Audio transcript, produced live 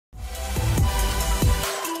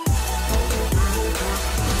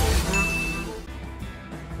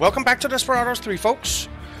Welcome back to Desperados 3, folks.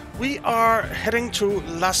 We are heading to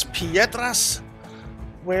Las Piedras,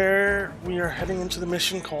 where we are heading into the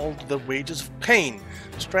mission called The Wages of Pain.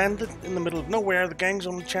 Stranded in the middle of nowhere, the gang's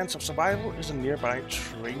only chance of survival is a nearby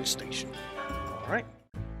train station. Alright.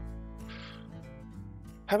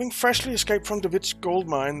 Having freshly escaped from David's gold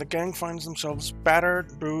mine, the gang finds themselves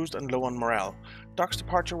battered, bruised, and low on morale. Doc's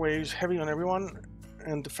departure weighs heavy on everyone,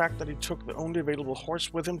 and the fact that he took the only available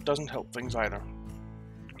horse with him doesn't help things either.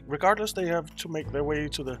 Regardless, they have to make their way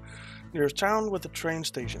to the nearest town with the train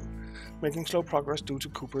station, making slow progress due to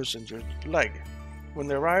Cooper's injured leg. When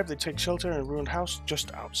they arrive, they take shelter in a ruined house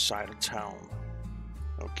just outside of town.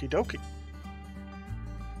 Okie dokie.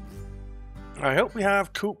 I hope we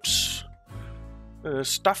have Coop's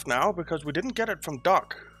stuff now, because we didn't get it from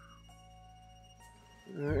Doc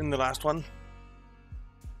in the last one.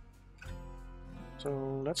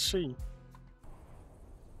 So let's see.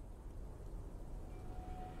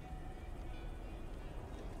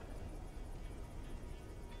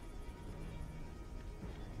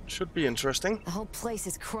 Should be interesting. The whole place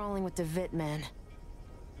is crawling with the hitman.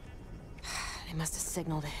 They must have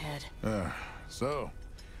signaled ahead. So,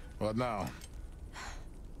 what now?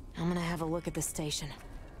 I'm gonna have a look at the station.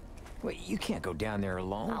 Wait, you can't go down there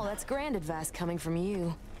alone. Oh, that's grand advice coming from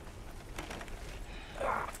you.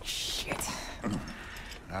 Oh, shit.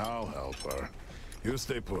 I'll help her. You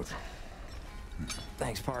stay put.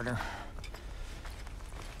 Thanks, partner.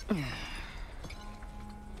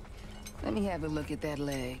 Let me have a look at that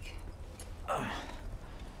leg.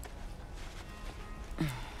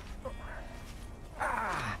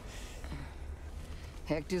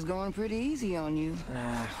 Hector's going pretty easy on you.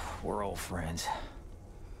 We're old friends.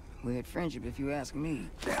 Weird friendship, if you ask me.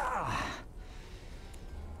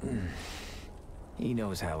 He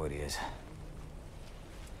knows how it is.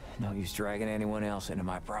 No use dragging anyone else into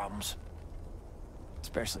my problems.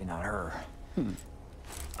 Especially not her.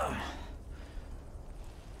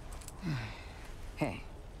 Hey,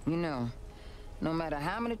 you know, no matter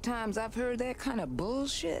how many times I've heard that kind of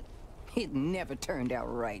bullshit, it never turned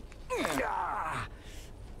out right.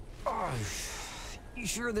 You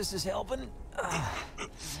sure this is helping?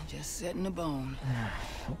 Just setting a bone.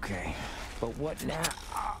 Okay, but what now?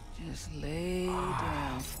 Just lay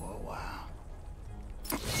down for a while.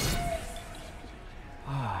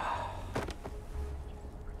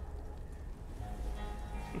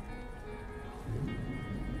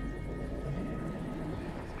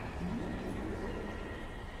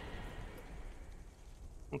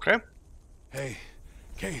 Okay. Hey,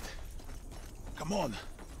 Kate. Come on.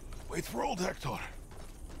 Wait for old Hector.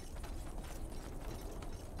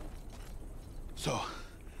 So,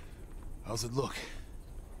 how's it look?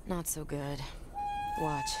 Not so good.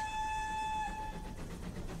 Watch.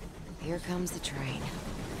 Here comes the train.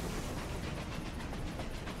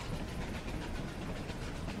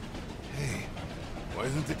 Hey, why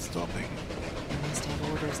isn't it stopping? We must have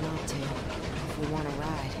orders not to. If we want to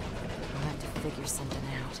ride, we'll have to figure something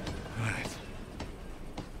out. Right.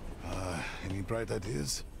 Any bright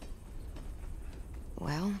ideas?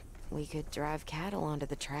 Well, we could drive cattle onto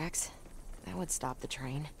the tracks. That would stop the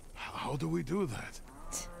train. How do we do that?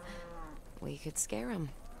 We could scare them,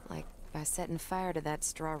 like by setting fire to that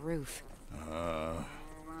straw roof.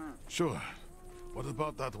 Sure. What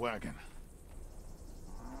about that wagon?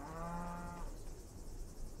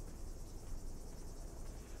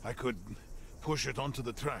 I could push it onto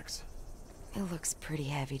the tracks. It looks pretty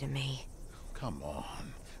heavy to me. Come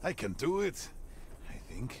on. I can do it. I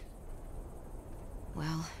think.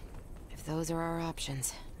 Well, if those are our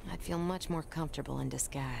options, I'd feel much more comfortable in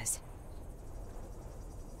disguise.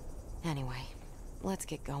 Anyway, let's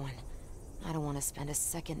get going. I don't want to spend a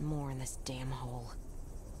second more in this damn hole.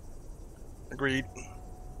 Agreed.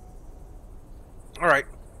 Alright.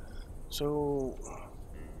 So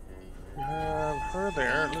we have her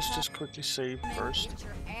there. Let's just quickly save first. Get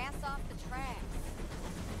your ass off the tracks.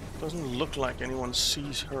 Doesn't look like anyone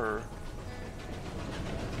sees her.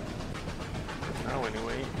 Now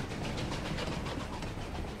anyway.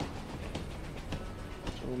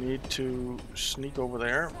 So we need to sneak over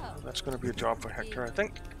there. That's going to be a job for Hector, I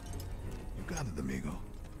think. You got it, amigo.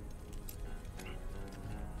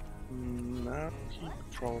 Now he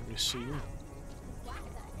could probably see. Why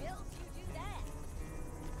the hell did you do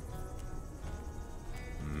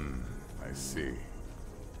that? I see.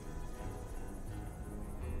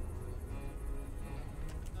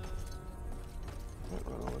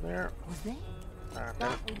 Over there. Was they?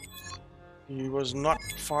 Damn it. He was not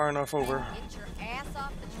far enough over. Get your ass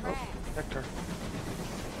off the Oh, track. Hector.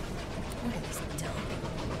 Look at this dump.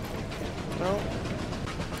 No.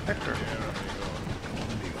 Hector.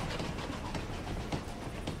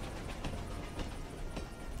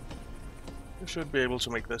 should be able to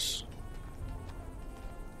make this.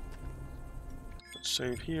 Let's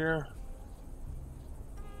save here.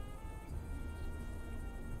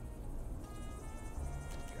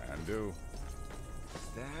 Can do.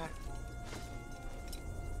 That.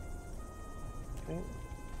 Okay.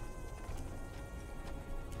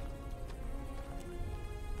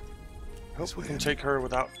 Hope we can take her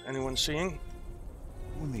without anyone seeing.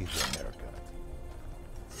 Who needs a haircut?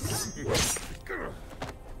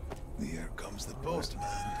 Here comes the postman.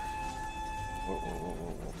 Whoa, whoa, whoa,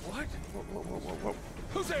 whoa, whoa. What? Whoa, whoa, whoa, whoa, whoa.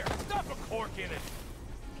 Who's there? Stop a cork in it!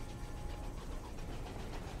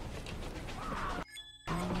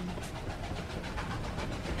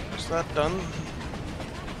 Is that done?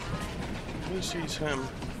 He sees him.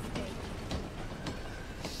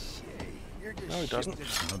 No, he doesn't.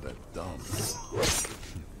 Not that dumb.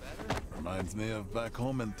 Reminds me of back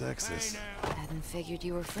home in Texas. Hadn't figured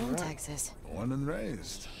you were from Texas. Born and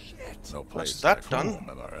raised. No place that back done? home,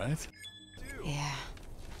 am I right? Yeah.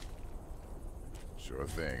 Sure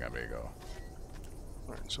thing, amigo.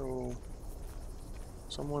 Alright, so...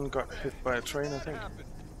 someone got hit by a train, I think.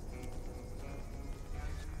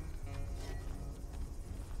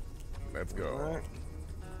 Let's go. Alright.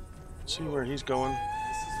 See where he's going.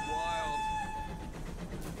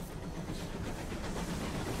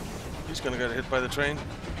 He's gonna get hit by the train.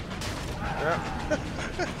 Yeah.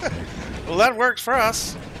 Well, that works for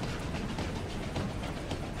us.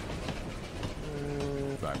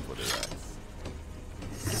 Time for the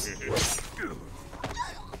rest.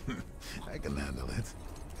 I can handle it.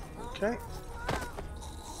 Okay.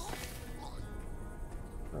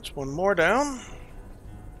 That's one more down.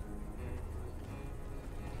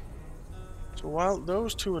 So while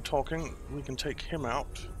those two are talking, we can take him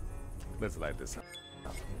out. Let's light this up.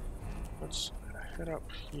 Let's head up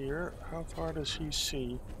here. How far does he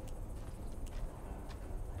see?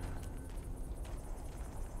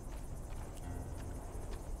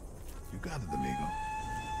 You got it, amigo.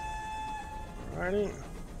 Alrighty.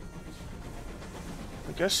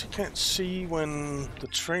 I guess he can't see when the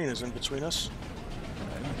train is in between us.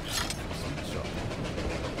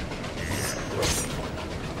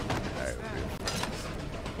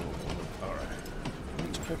 Alright.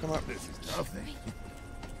 Need to pick him up. This is nothing.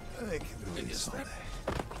 I can do this someday.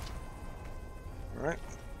 Alright.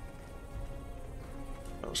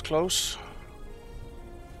 That was close.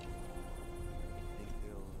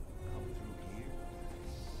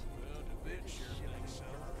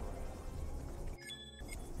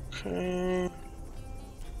 Okay.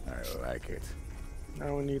 I like it.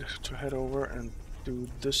 Now we need to head over and do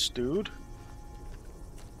this dude.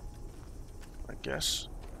 I guess.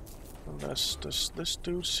 Unless, does this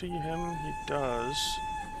dude see him? He does.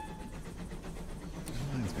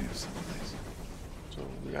 Reminds me of someplace. So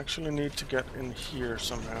we actually need to get in here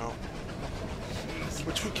somehow.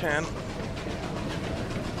 Which we can.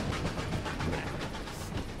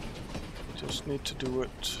 We just need to do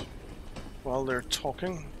it while they're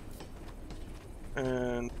talking.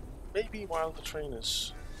 And maybe while the train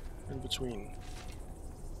is in between.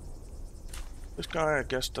 This guy, I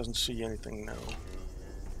guess, doesn't see anything now.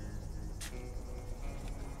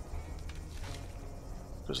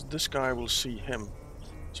 Because this guy will see him.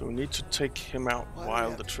 So we need to take him out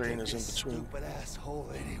while the train is in between. Stupid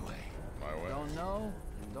asshole anyway. My way. Don't know,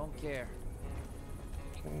 don't care.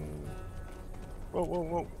 Okay. Whoa, whoa,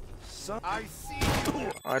 whoa. I see.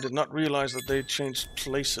 I did not realize that they changed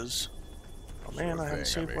places. Oh man, Sure I hadn't thing,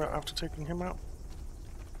 saved amigo. after taking him out.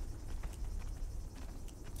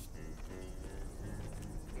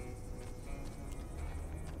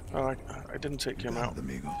 Oh, I didn't take him out.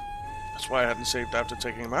 Amigo. That's why I hadn't saved after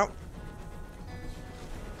taking him out.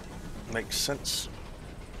 Makes sense.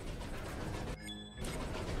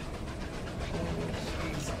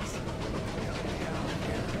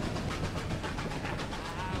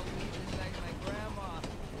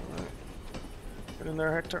 Get in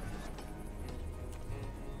there, Hector.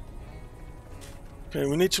 Okay,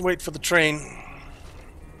 we need to wait for the train.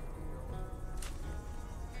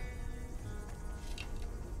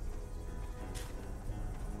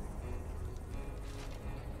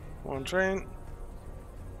 One train.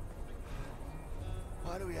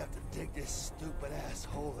 Why do we have to take this stupid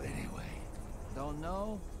asshole anyway? Don't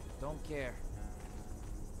know, don't care.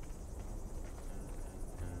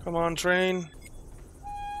 Come on, train.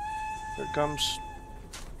 Here it comes.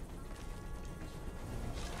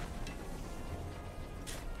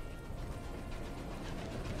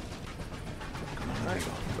 Right.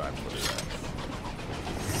 Time for the rest.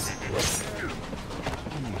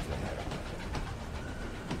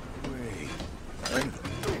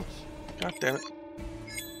 God damn it.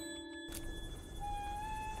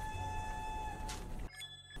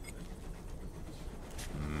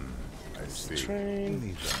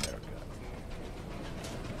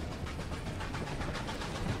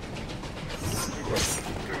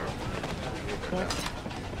 down.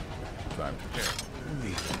 Time to pay. Who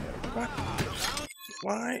needs a haircut? What?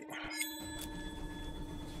 Why?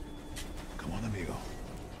 Come on, amigo.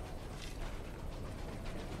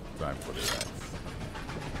 Time for the rest.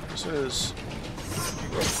 This is...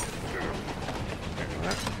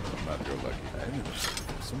 Not your lucky day.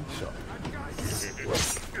 Some shot.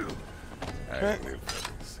 Okay.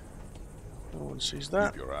 No one sees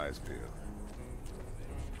that. Keep your eyes peeled.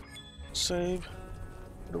 Save.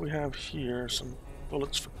 What do we have here? Some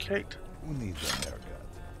bullets for Kate. Who needs a haircut?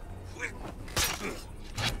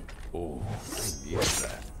 Oh, I need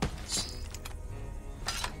that.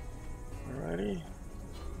 Alrighty.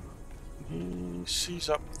 He sees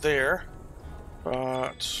up there,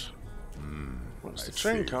 but once the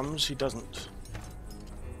train comes, he doesn't.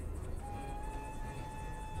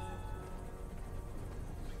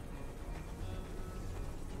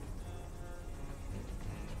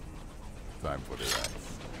 Time for the rest.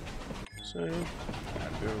 Save.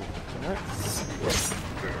 And do. Alright.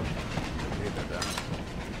 Lay that down.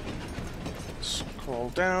 Scroll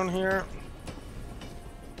down here.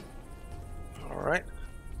 Alright.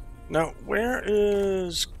 Now, where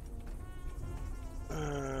is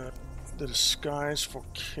the disguise for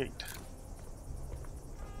Kate?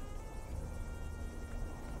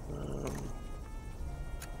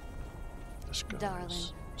 Disguise. Darling,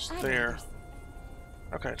 It's I there. noticed.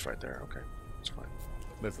 Okay, it's right there. Okay, it's fine.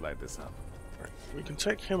 Let's light this up. Right. We can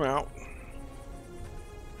take him out.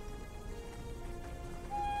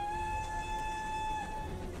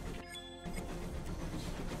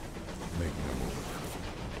 Making a move.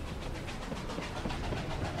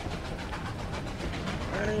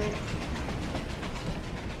 Ready?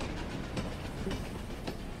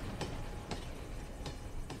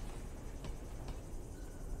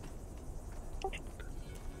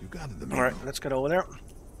 You got it, amigo. All right, let's get over there.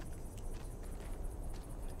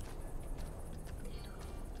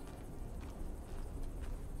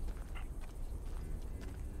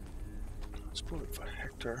 Let's pull it for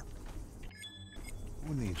Hector.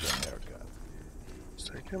 Who needs a haircut? Let's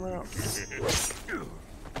take him out.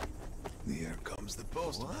 Here comes the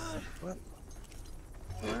post. What?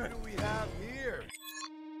 What do we have here?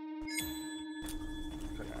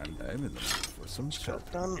 And I'm in the mood for some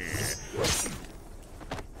shot. Done.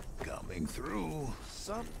 Coming through.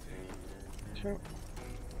 Something. Okay.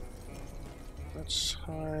 Let's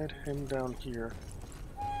hide him down here.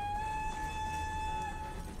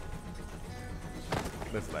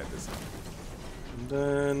 Let's light this up. And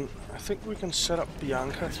then I think we can set up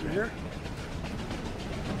Bianca here.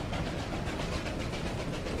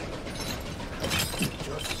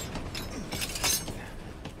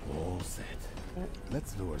 All set.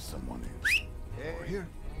 Let's lure someone in. Hey, Over here.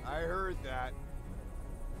 I heard that.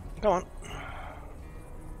 Come on.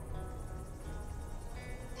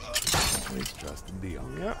 Please trust in the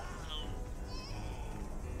young. Yep.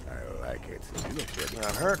 I like it. You look ready.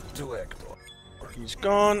 That hurt. To Hector. He's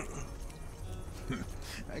gone.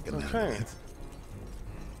 I can Okay. handle it.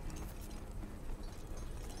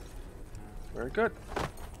 Very good.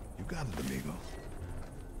 You got it, amigo.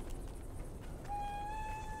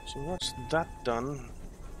 So that's that done.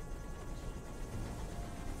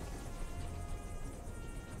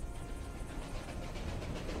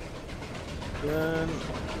 Then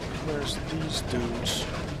there's these dudes.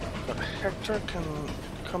 But Hector can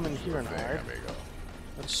come in here and There, hide. amigo.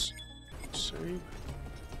 Let's save.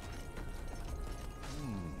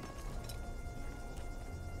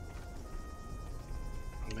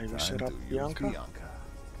 Maybe Time set up to use Bianca.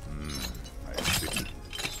 I see.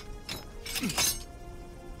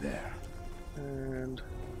 There. And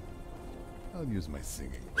I'll use my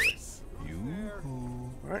singing voice. You.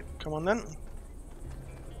 alright, come on then.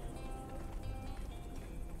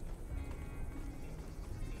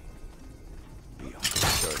 Bianca,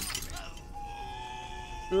 turn to me.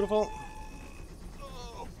 Beautiful.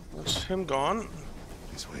 That's him gone.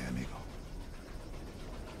 This way, amigo.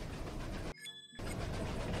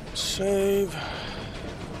 Save.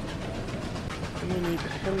 And we need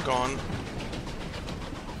him gone.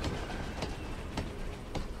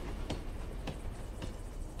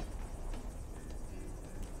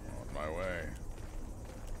 On my way.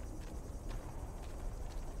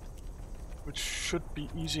 Which should be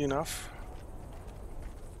easy enough.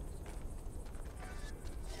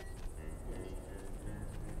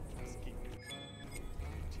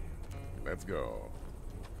 Let's go.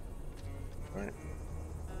 Right.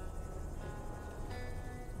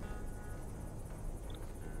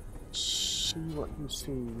 See what he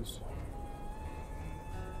sees.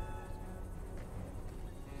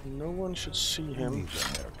 No one should see him. Needs a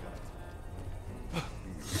haircut.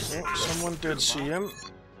 Yeah, someone did see him.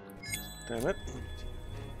 Damn it.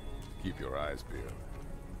 Keep your eyes peeled.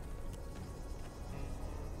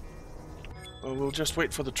 Well, we'll just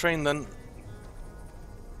wait for the train then.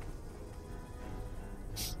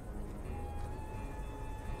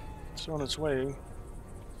 It's on its way.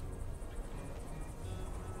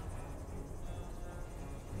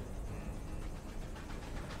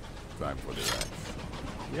 Time for the ride.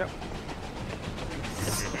 Yep.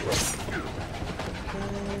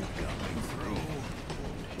 Coming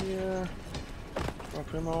through. Here. Drop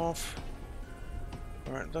him off.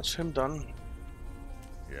 Alright, that's him done.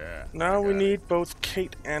 Yeah. Now I we got need both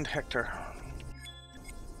Kate and Hector.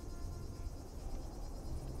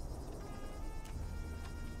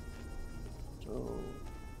 So,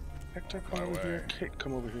 Hector, come My over here. way. Kate,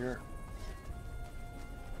 come over here.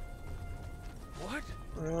 What?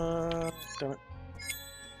 Damn it.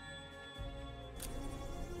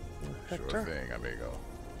 Hector, Sure thing, amigo.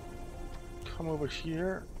 come over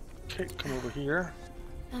here. Kate, come over here.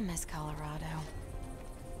 I miss Colorado.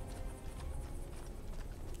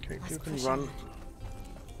 Kate, Let's you can push run. on.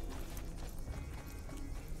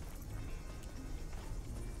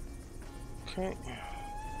 Okay.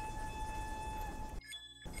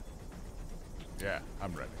 Yeah,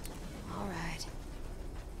 I'm ready. All right.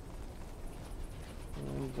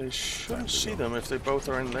 They shouldn't see them if they both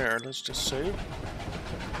are in there. Let's just save.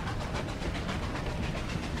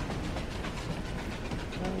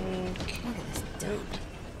 Okay. Look at this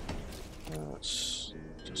dope. Let's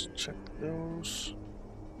just check those.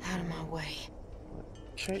 Out of my way.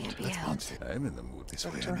 Kate, Can't be helped. I'm in the mood this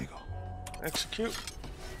way, Hector. amigo. execute.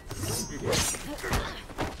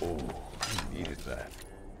 Oh, I needed that.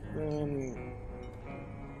 Then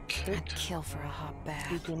I'd Kate, kill for a hot you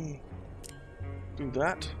bath. can do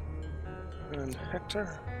that. And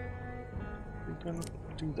Hector, you can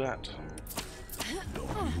do that.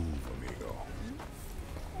 Don't move, amigo.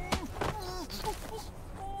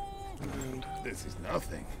 And This is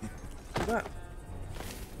nothing. do that.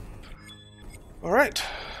 Alright.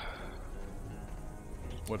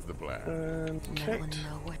 What's the plan? And No Kate. one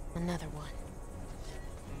know what. Another one.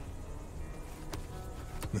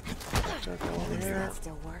 Hector, go over here. That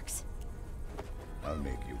still works. I'll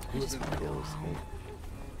make you I good just and want to go close. home.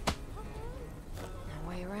 No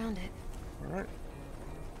way around it. Alright.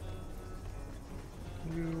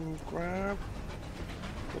 You grab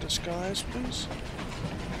the disguise, please.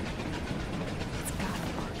 It's gotta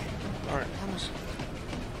work. Alright. Come on.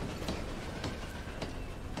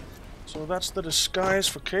 So that's the disguise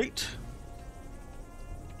for Kate.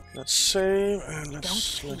 Let's save and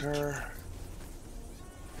let's Don't let peek. her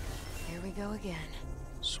Here we go again.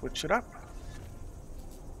 switch it up.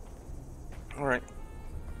 Alright.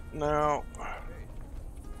 Now,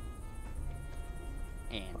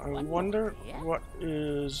 And I one wonder more, yeah? what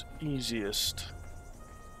is easiest.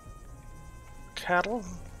 Cattle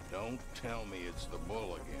Don't tell me it's the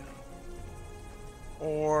bull again.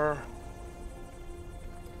 or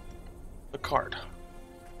the cart?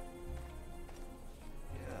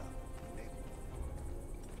 Yeah.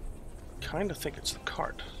 Kinda think it's the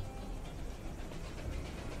cart.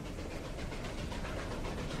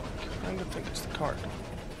 Kinda think it's the cart.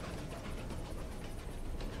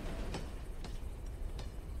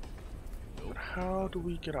 But how do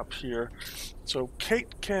we get up here? So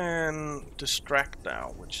Kate can distract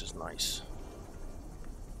now, which is nice.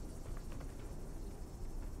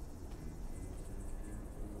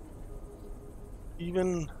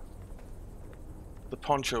 Even the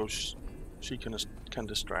ponchos she can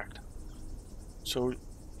distract. So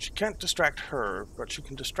she can't distract her, but she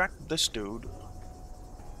can distract this dude,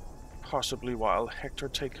 possibly while Hector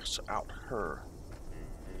takes out her.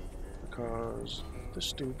 Because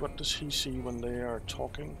this dude, what does he see when they are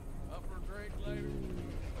talking? He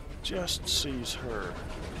just sees her.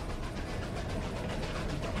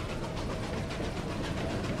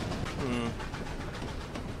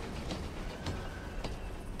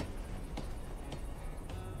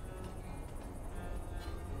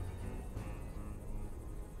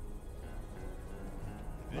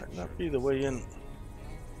 Might not be the way in.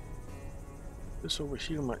 This over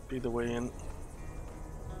here might be the way in.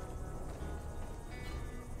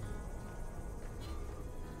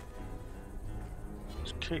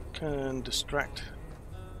 So Kate can distract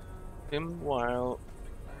him while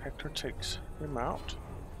Hector takes him out.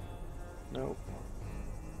 No.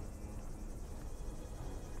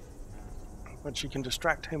 But she can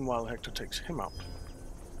distract him while Hector takes him out.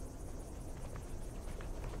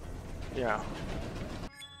 Yeah.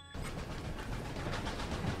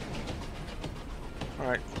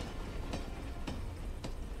 Alright.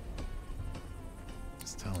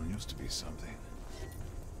 This town used to be something.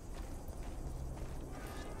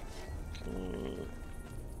 Of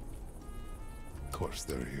course,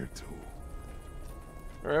 they're here too.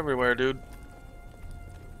 They're everywhere, dude.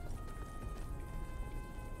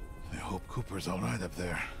 I hope Cooper's all right up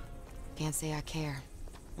there. Can't say I care.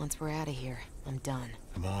 Once we're out of here, I'm done.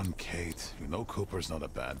 Come on, Kate. You know Cooper's not a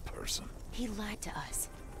bad person. He lied to us.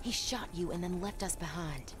 He shot you and then left us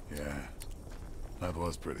behind. Yeah, that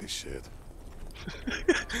was pretty shit.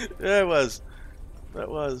 Yeah, it was. That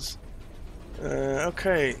was.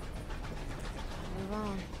 Okay. Move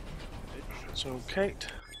on. So, Kate,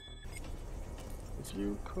 if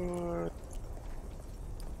you could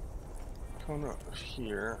come up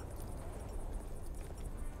here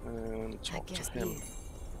and talk to him.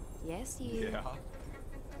 Yes, you. Yeah.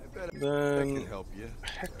 I Then can help you.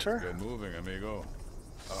 Hector. Get moving, amigo.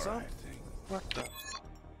 All So- right. What the?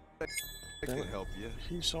 I Damn can it. help you.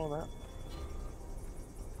 He saw that.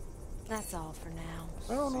 That's all for now.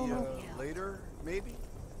 Oh, no, See no. Yeah. later, maybe?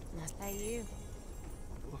 Must pay you.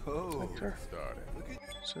 Whoa. Hector. Started. Look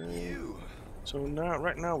at So, you. so now,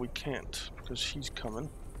 right now we can't because he's coming.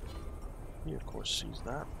 He of course sees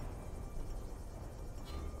that.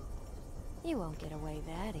 You won't get away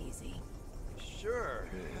that easy. Sure.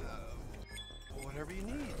 Whatever you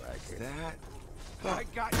need. That. I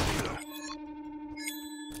got you.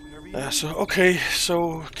 Whatever you need. So okay,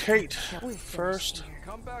 so Kate, We're first finished here.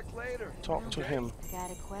 Come back later. talk to him. I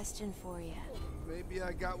got a question for you. Maybe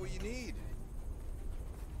I got what you need.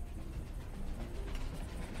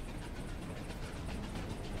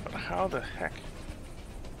 But how the heck?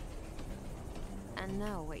 I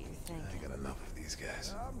know what you're I thinking. got enough of these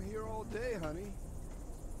guys. I'm here all day, honey.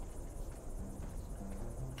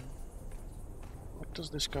 What does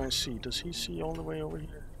this guy see? Does he see all the way over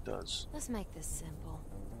here? He does. Let's make this simple.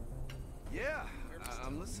 Yeah,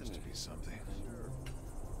 I'm listening. Used to be something.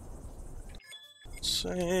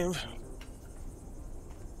 Save.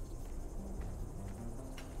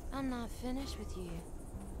 I'm not finished with you.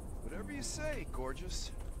 Whatever you say,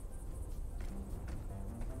 gorgeous.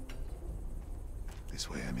 This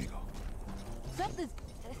way, amigo. Something.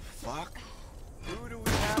 Fuck. Who do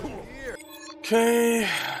we have here? Okay.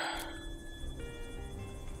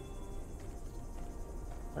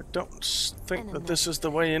 I don't think that this is the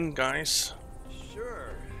way in, guys.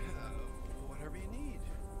 Sure. Whatever you need.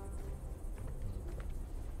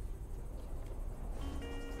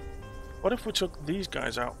 What if we took these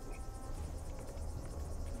guys out?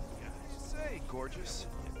 What you say, gorgeous?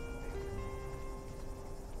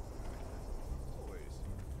 Always.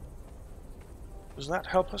 Does that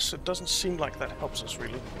help us? It doesn't seem like that helps us,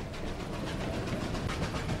 really.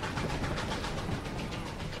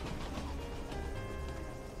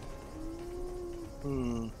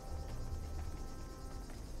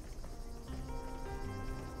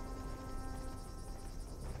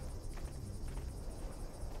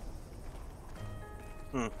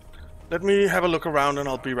 Let me have a look around and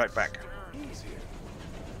I'll be right back.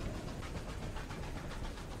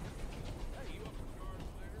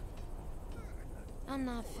 I'm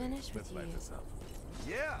not finished with you.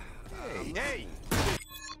 Yeah. Hey.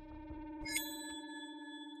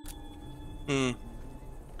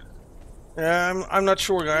 Yeah, I'm not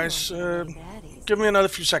sure, guys. You won't get away that easy. Give me another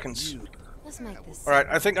few seconds. Let's make this Alright,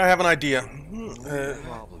 I think I have an idea.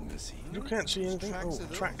 Problem, Missy. You can't see anything? Oh,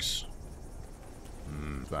 tracks.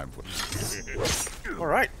 Time for.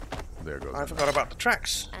 Alright, There goes. I forgot about the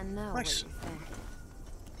tracks. I know Nice. what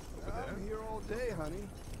you're thinking. I'm here all day, honey.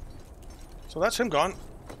 So that's him gone.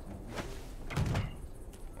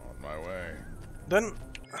 On my way. Then,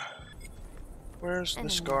 where's And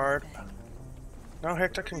this another guard? thing. Now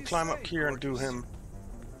Hector can climb up here and do him.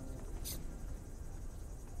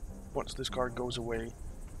 Once this guard goes away.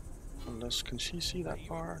 Unless, can she see that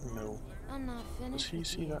far? No. I'm not Does finished he with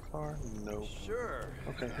see you. that far? No. Sure.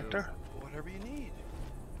 Okay, Hector. Whatever you need.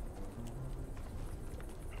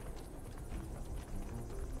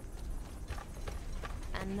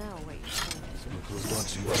 I know what you're thinking. Look who's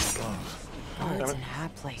watching us above. Birds damn it. in high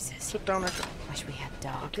places. Sit down, Hector. Wish we had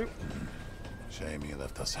Doc. Thank you. Shame he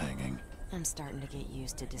left us hanging. I'm starting to get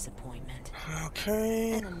used to disappointment.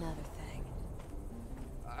 Okay. And another thing.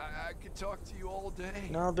 I could talk to you all day.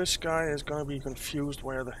 Now this guy is gonna be confused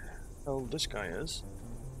where the hell this guy is.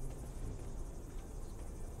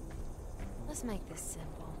 Let's make this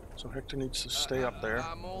simple. So Hector needs to stay up there.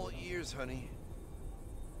 I'm all ears, honey.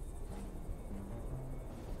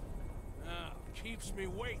 Keeps me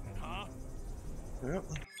waiting, huh? Yep.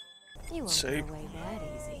 You won't Save. get away that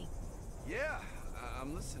easy. Yeah,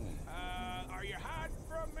 I'm listening. Are you hiding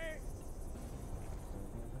from me?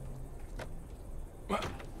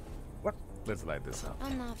 What? Let's light this up.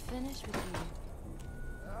 I'm not finished with you.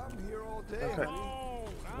 I'm here all day, Okay. honey. Oh,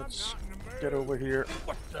 I'm Let's- not in the get over here.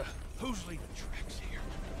 What the? Who's leaving tracks here?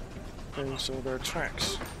 Okay, so there are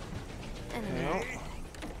tracks. And Now,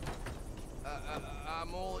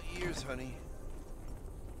 I'm all ears, honey.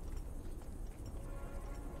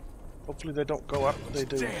 hopefully they don't go up. They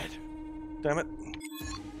do. Dead. Damn it.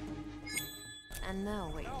 I know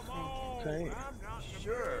what you're thinking. Okay. I'm not in the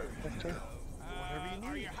Sure. Hector.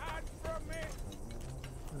 Are you hiding from me?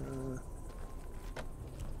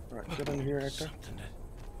 Alright, get in here, Hector.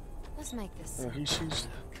 Let's make this He sees.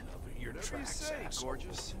 Cover your Whatever you tracks, say, asshole.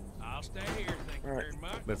 gorgeous. I'll stay here, thank you All right. very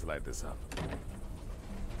much. Let's light this up.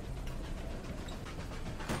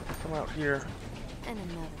 Come out here. and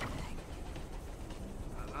another thing.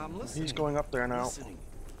 I'm listening. He's going up there now. Listening.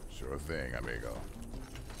 Sure thing, amigo.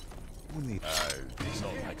 We need.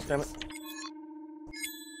 Damn it.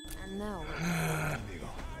 I know. Amigo.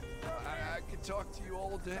 I could talk to you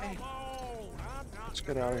all day. Come on, I'm not Let's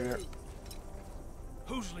get out of here.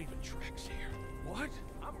 Who's leaving tracks here? What?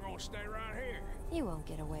 I'm gonna stay right here. You won't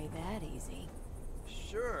get away that easy.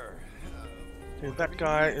 Sure. Okay, that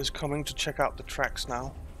guy is coming to check out the tracks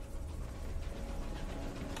now.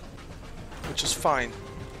 Which is fine.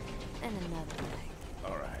 And another thing.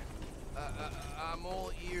 All right. I'm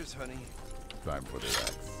all ears, honey. Time for the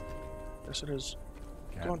axe. Yes, it is.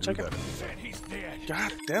 Can't Go on, do check it. that. Said he's dead.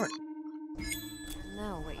 God damn it. I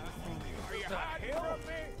know what you're thinking. Are you hiding from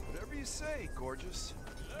me? Whatever you say, gorgeous.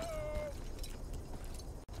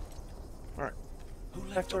 Alright. Who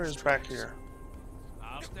left Hector those is back tracks? here.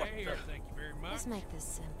 I'll stay here, thank you very much. Let's make this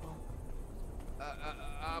simple.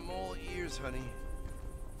 I'm all ears, honey.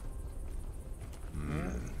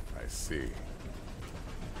 I see.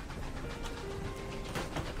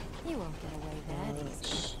 You won't get away that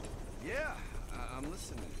easy. Yeah, I'm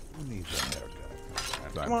listening. Who needs a haircut?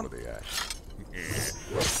 Come Time on. for the axe.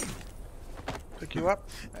 Pick you up.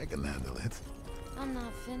 I can handle it. I'm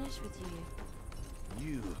not finished with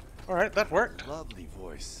you. You, Alright, that worked. lovely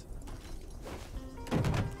voice.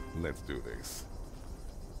 Let's do this.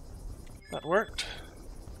 That worked.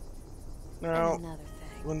 And Now, another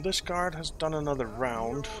thing. when this guard has done another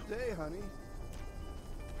round, All day, honey.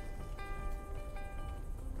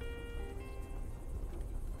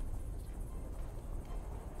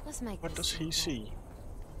 Let's make what this does he simple. see?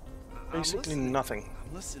 I'm Basically listening. nothing.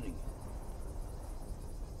 I'm listening.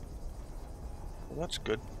 Well, that's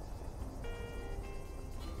good.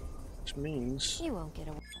 Which means... You won't get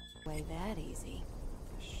away that easy.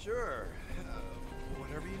 Sure.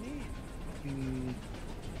 Whatever you need.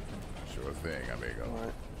 Sure thing, amigo.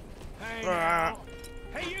 Alright. Hey, Ah.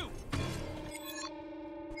 now. Hey, you!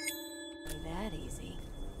 That easy.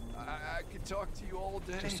 I could talk to you all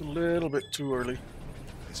day. Just a little bit too early.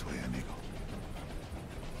 This way, amigo.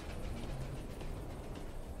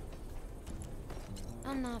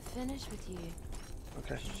 I'm not finished with you.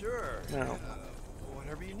 Okay, Sure. Now.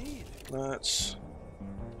 Whatever you need. let's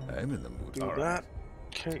I'm in the mood. do All right. that.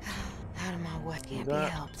 Okay, Out of my way can't be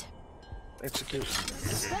that. helped. execute.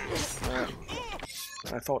 Alright.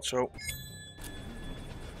 I thought so.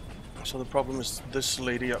 So the problem is this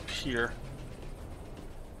lady up here. I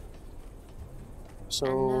know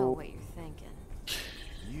So, what you're thinking.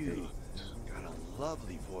 You got a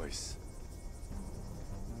lovely voice.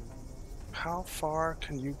 how far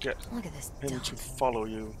can you get Look at this him dump. to follow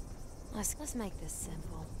you? Let's make this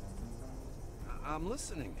simple. I'm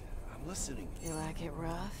listening. I'm listening. You like it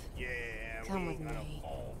rough? Yeah, Come we with ain't got me. a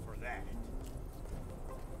ball for that.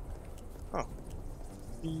 Oh.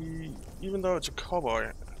 Even though it's a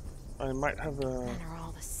cowboy, I might have a... Men are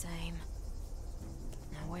all the same.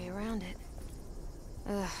 No way around it.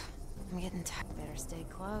 Ugh, I'm getting tired. Better stay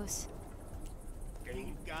close.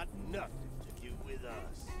 Ain't got nothing to do with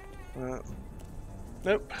us.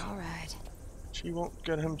 Nope. All right. She won't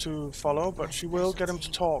get him to follow, but she will get him to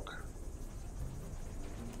talk.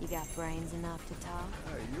 You got brains enough to talk?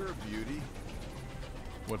 Hey, you're a beauty.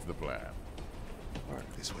 What's the plan?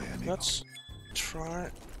 Alright, This way, amigo. let's try...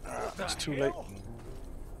 it's too late.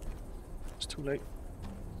 It's too late.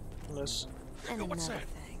 Unless... And What's another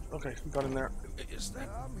that? thing. Okay, we got in there. Is that?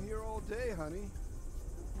 I'm here all day, honey.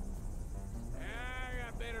 I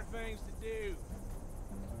got better things to do.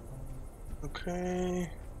 Okay...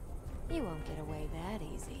 You won't get away that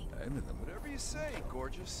easy. I'm in the mood. Whatever you say,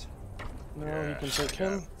 gorgeous. Now he can take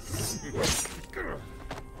him.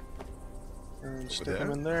 And stick him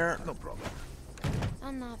there? in there. No problem.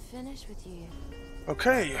 I'm not finished with you.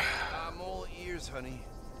 Okay, I'm all ears, honey.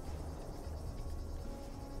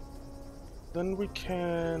 then we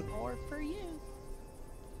can Or for you.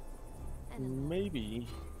 And another. maybe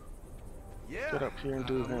Yeah. get up here and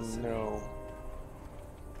do I'm him. listening. No.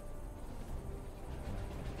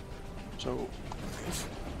 So,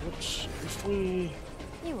 Whoops. If we...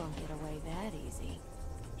 You won't get away that easy.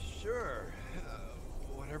 Sure.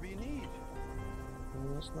 Whatever you need.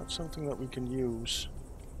 Well, that's not something that we can use.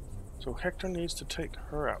 So Hector needs to take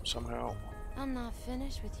her out somehow. I'm not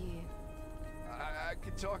finished with you. I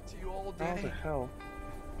could talk to you all How the day. hell?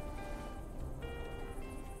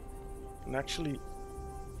 And actually,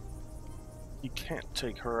 he can't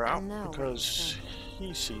take her out know what because you're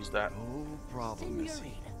he sees that. No problem,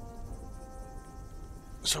 Missy.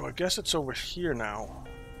 So I guess it's over here now.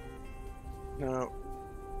 Now,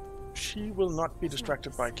 she will not be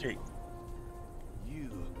distracted by Kate. You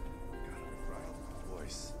got a rival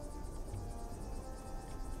voice.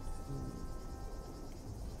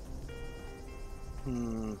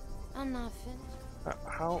 Hmm. I'm not finished.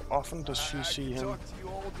 How often does she see I could him? talk to you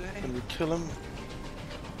all day. Can we kill him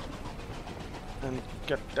and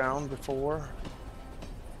get down before?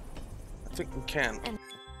 I think we can. And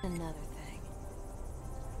another thing.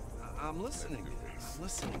 I'm listening. I'm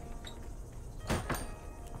listening.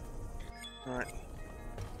 Alright.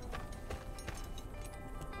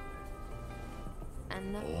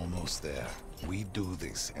 Another. Almost there. We do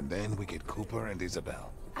this, and then we get Cooper and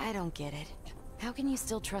Isabelle. I don't get it. How can you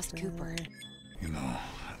still trust Cooper? You know,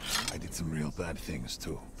 I did some real bad things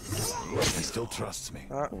too. He still trusts me.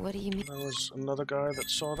 What do you mean? There was another guy that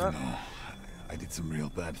saw that. No, I did some real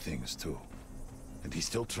bad things too. And he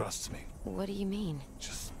still trusts me. What do you mean?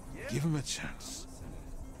 Just give him a chance.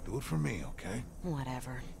 Do it for me, okay?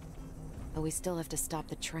 Whatever. But we still have to stop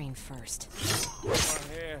the train first.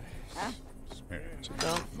 Sit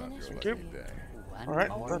down. Finish Thank with you. Alright,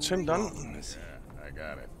 that's him done. I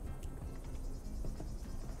got it.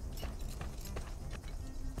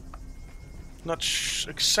 Not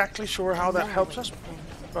exactly sure how that helps us,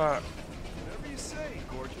 but Whatever you say,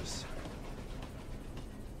 gorgeous.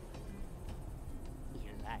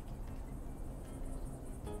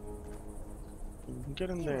 we can get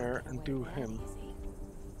in there and do him.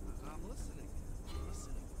 I'm listening. I'm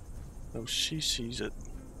listening. No, she sees it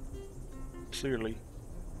clearly,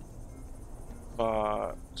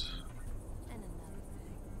 but And another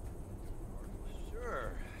thing.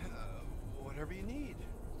 Sure. Whatever you need.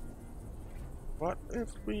 what if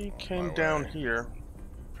we came down here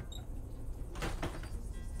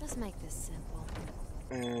Let's make this simple.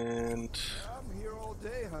 and I'm here all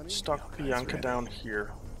day, honey. stuck Bianca down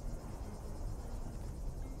here?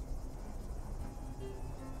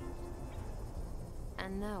 I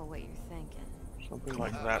know what you're thinking. Something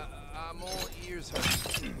like that. I'm all ears,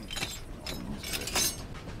 honey.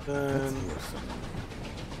 Then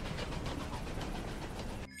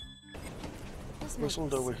Let's make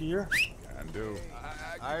whistled this over here Can do.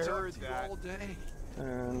 I could talk heard to you that. all day.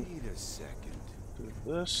 and Need a second. do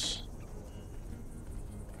this.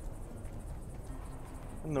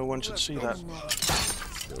 No one should see that. simple.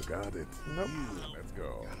 Still got it. Nope. Let's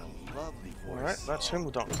go. Got a lovely voice. Alright, that's him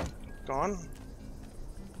done. Gone.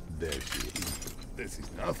 There she is. This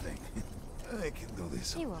is nothing. I can do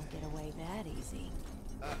this. You won't get away that easy.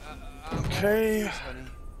 Okay. Honey.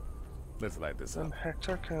 Let's light this Then up.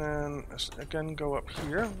 Hector can again go up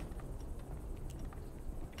here.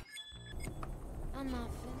 I'm not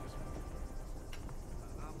finished.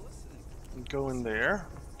 I'm listening. And go in there.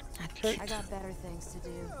 Okay. I got better things to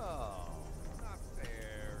do. Oh, not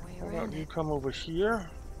fair. Way How around about you it. come over here?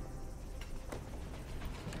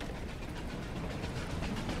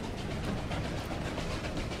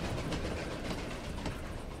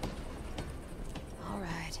 All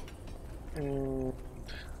right. And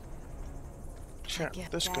chat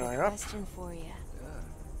Get this that guy up. question for you.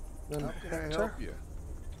 Then How can I Hector. help you?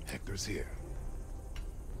 Hector's here.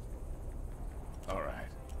 All right.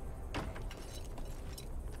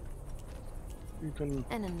 You can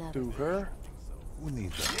And another. do her. Who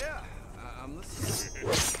needs that? Yeah, I'm listening.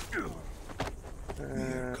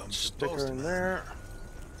 And comes the stick her in postman. there.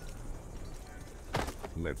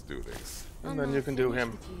 Let's do this. And I'm then not you can do finished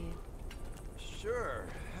him. with you. Sure.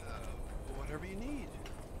 Whatever you need.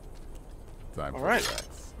 Time All for right.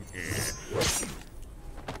 relax.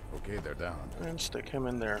 Okay, they're down. And stick him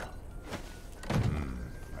in there.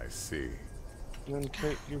 I see. And then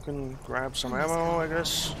Kate, you can grab some ammo, I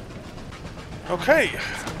guess. Okay.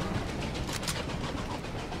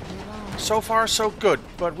 Move on. So far, so good.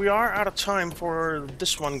 But we are out of time for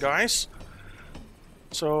this one, guys.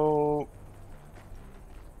 So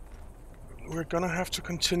we're gonna have to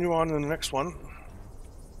continue on in the next one.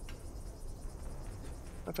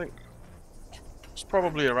 I think it's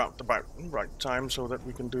probably around about the right time so that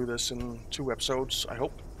we can do this in 2 episodes, I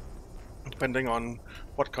hope. Depending on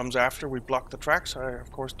what comes after we block the tracks. I,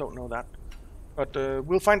 of course, don't know that. But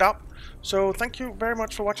we'll find out. So thank you very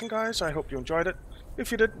much for watching, guys. I hope you enjoyed it.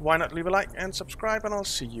 If you did, why not leave a like and subscribe, and I'll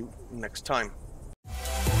see you next time.